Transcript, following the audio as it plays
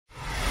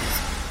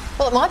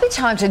Well, it might be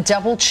time to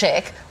double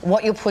check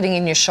what you're putting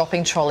in your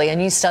shopping trolley. A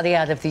new study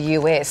out of the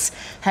US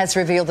has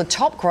revealed the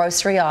top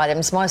grocery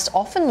items most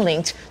often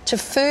linked to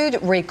food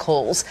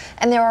recalls,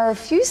 and there are a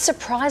few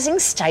surprising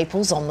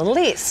staples on the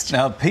list.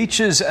 Now,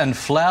 peaches and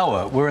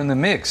flour were in the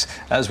mix,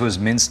 as was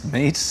minced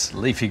meats,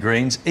 leafy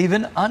greens,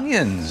 even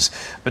onions.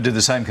 But do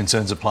the same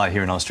concerns apply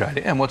here in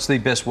Australia? And what's the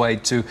best way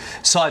to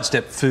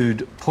sidestep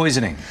food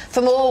poisoning?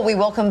 For more, we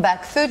welcome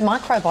back food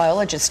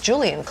microbiologist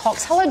Julian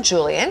Cox. Hello,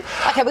 Julian.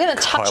 OK, we're going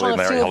to touch on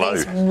a few of these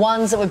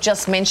ones that we've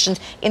just mentioned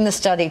in the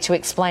study to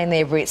explain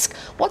their risk.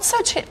 What's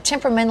so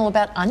temperamental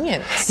about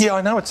onions? Yeah,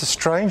 I know it's a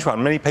strange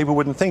one. Many people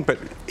wouldn't think, but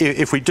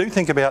if we do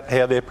think about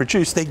how they're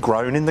produced, they're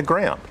grown in the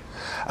ground.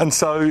 And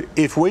so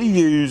if we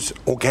use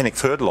organic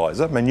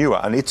fertiliser,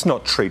 manure, and it's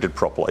not treated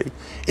properly,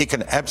 it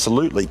can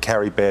absolutely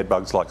carry bad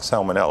bugs like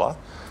salmonella.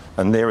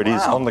 And there it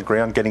is on the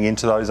ground getting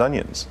into those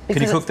onions.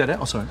 Can you cook that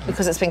out? Oh, sorry.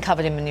 Because it's been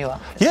covered in manure.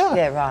 Yeah.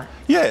 Yeah, right.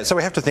 Yeah, so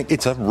we have to think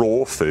it's a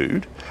raw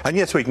food. And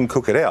yes, we can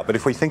cook it out. But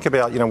if we think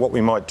about, what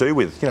we might do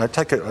with,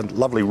 take a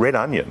lovely red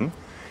onion,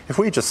 if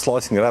we're just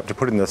slicing it up to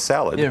put in the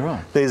salad,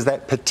 there's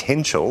that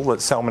potential that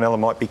salmonella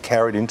might be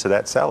carried into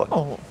that salad.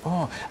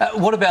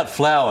 What about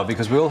flour?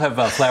 Because we all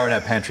have flour in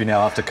our pantry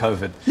now after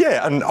COVID.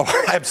 Yeah, and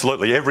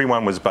absolutely.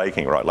 Everyone was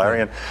baking, right,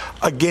 Larry? And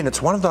again,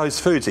 it's one of those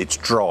foods. It's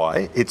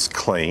dry, it's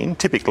clean,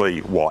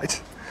 typically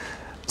white.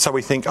 So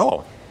we think,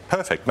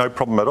 perfect, no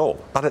problem at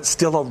all. But it's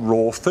still a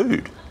raw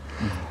food.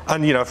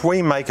 And, if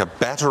we make a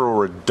batter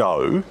or a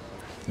dough,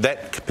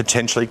 that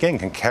potentially, again,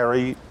 can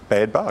carry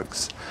bad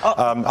bugs.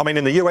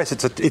 In the US,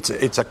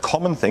 it's a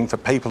common thing for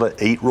people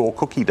to eat raw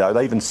cookie dough.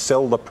 They even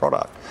sell the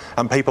product,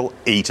 and people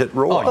eat it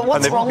raw. But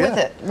what's wrong with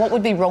it? What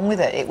would be wrong with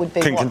it? It would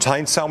be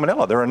contain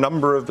salmonella.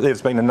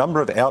 There's been a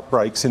number of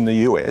outbreaks in the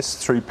US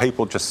through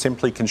people just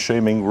simply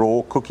consuming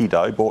raw cookie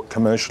dough bought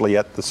commercially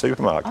at the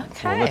supermarket.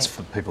 Okay. Well, that's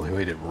for people who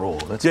eat it raw.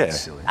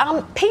 That's silly.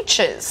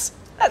 Peaches.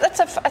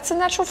 That's a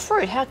natural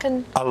fruit. How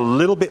can... A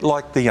little bit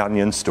like the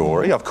onion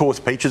story. Of course,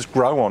 peaches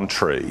grow on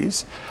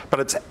trees, but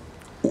it's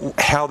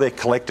how they're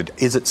collected.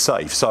 Is it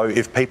safe? So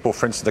if people,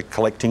 for instance, are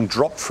collecting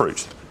drop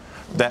fruit,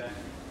 that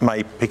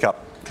may pick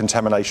up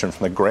contamination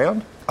from the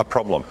ground, a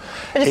problem.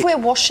 But if we're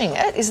washing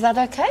it, is that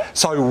okay?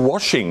 So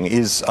washing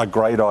is a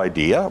great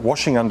idea.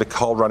 Washing under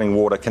cold running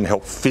water can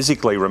help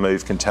physically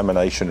remove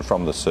contamination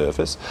from the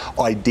surface.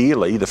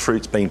 Ideally, the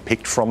fruit's been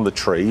picked from the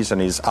trees and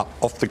is up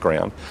off the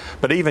ground.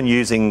 But even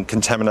using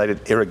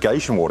contaminated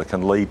irrigation water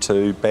can lead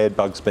to bad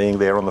bugs being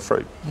there on the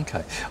fruit.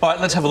 Okay. All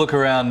right, let's have a look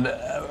around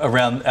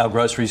our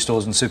grocery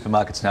stores and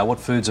supermarkets now.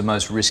 What foods are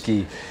most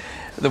risky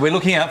that we're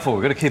looking out for?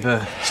 We've got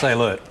to stay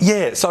alert.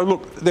 Yeah, so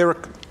look, there are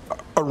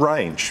a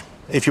range.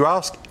 If you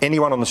ask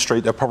anyone on the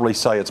street, they'll probably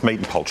say it's meat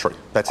and poultry.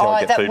 That's how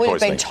I get food poisoning. That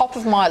would have been top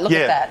of mind. Look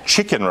at that.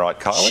 Chicken, right,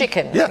 Kylie?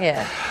 Chicken,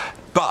 yeah.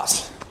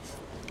 But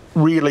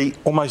really,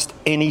 almost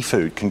any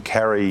food can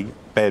carry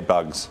bad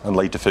bugs and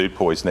lead to food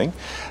poisoning.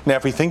 Now,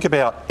 if we think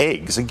about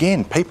eggs,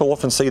 again, people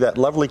often see that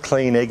lovely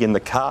clean egg in the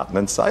carton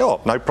and say,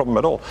 no problem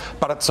at all.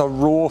 But it's a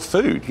raw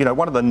food.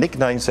 One of the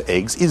nicknames for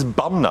eggs is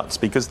bum nuts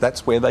because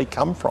that's where they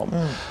come from.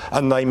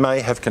 And they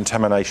may have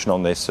contamination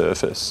on their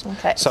surface.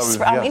 Okay. So,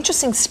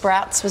 interesting,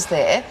 sprouts was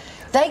there.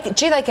 They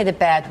get a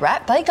bad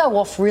rap. They go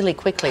off really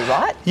quickly,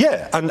 right?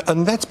 Yeah,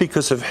 and that's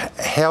because of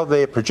how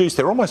they're produced.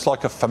 They're almost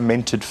like a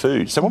fermented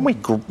food. So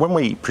when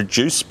we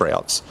produce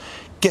sprouts,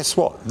 guess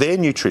what? They're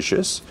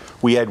nutritious.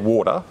 We add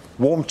water,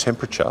 warm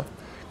temperature,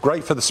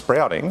 great for the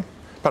sprouting,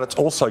 but it's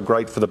also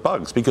great for the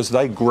bugs because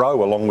they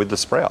grow along with the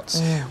sprouts.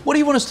 What do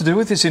you want us to do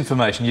with this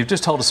information? You've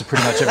just told us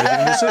pretty much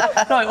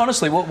everything. No,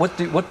 honestly,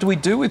 what do we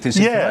do with this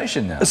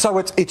information now? So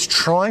it's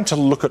trying to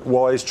look at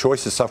wise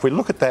choices. So if we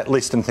look at that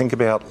list and think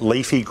about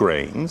leafy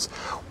greens,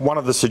 one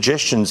of the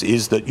suggestions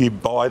is that you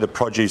buy the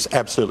produce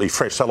absolutely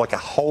fresh. So like a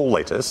whole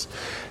lettuce,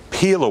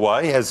 peel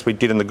away, as we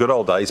did in the good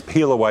old days,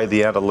 peel away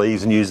the outer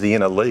leaves and use the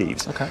inner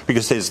leaves. Okay.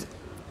 Because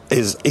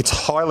it's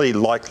highly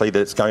likely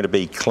that it's going to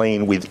be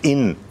clean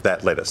within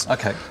that lettuce.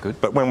 Okay, good.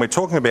 But when we're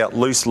talking about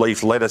loose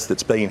leaf lettuce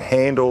that's been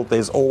handled,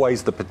 there's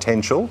always the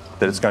potential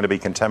that it's going to be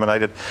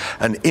contaminated.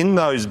 And in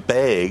those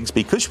bags,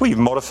 because we've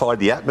modified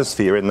the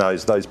atmosphere in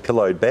those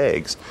pillowed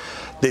bags,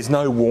 there's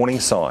no warning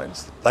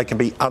signs. They can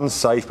be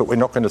unsafe, but we're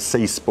not going to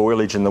see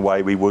spoilage in the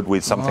way we would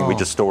with something we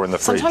just store in the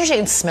fridge. Sometimes you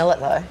can smell it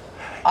though.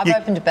 I've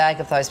opened a bag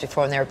of those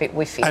before and they're a bit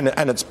whiffy.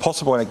 And it's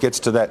possible when it gets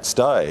to that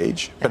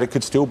stage, but it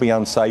could still be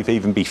unsafe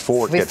even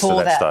before it gets to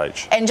that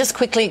stage. And just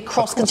quickly,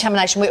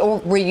 cross-contamination. We're all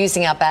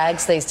reusing our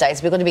bags these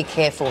days. We've got to be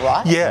careful,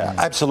 right? Yeah,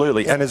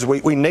 absolutely. And as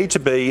we need to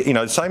be,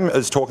 same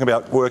as talking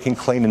about working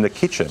clean in the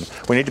kitchen,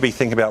 we need to be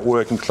thinking about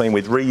working clean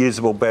with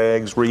reusable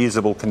bags,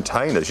 reusable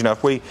containers.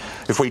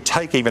 If we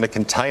take even a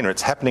container,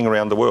 it's happening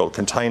around the world.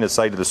 Containers,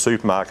 say, to the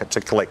supermarket to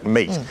collect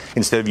meat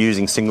instead of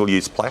using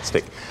single-use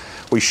plastic.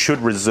 we should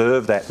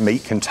reserve that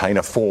meat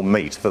container for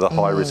meat, for the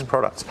high-risk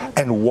products,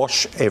 and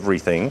wash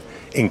everything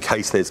in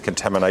case there's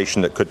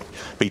contamination that could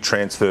be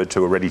transferred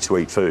to a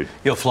ready-to-eat food.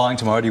 You're flying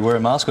tomorrow. Do you wear a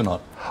mask or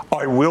not?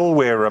 I will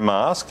wear a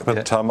mask,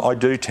 but I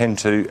do tend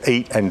to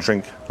eat and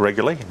drink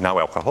regularly, no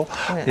alcohol,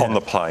 on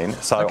the plane.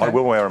 So I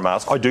will wear a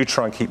mask. I do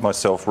try and keep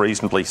myself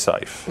reasonably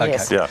safe.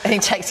 Yes. Yeah. And he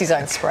takes his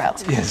own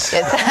sprouts. Yes.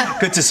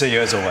 Good to see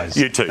you as always.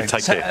 You too.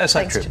 Take care.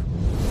 Safe trip.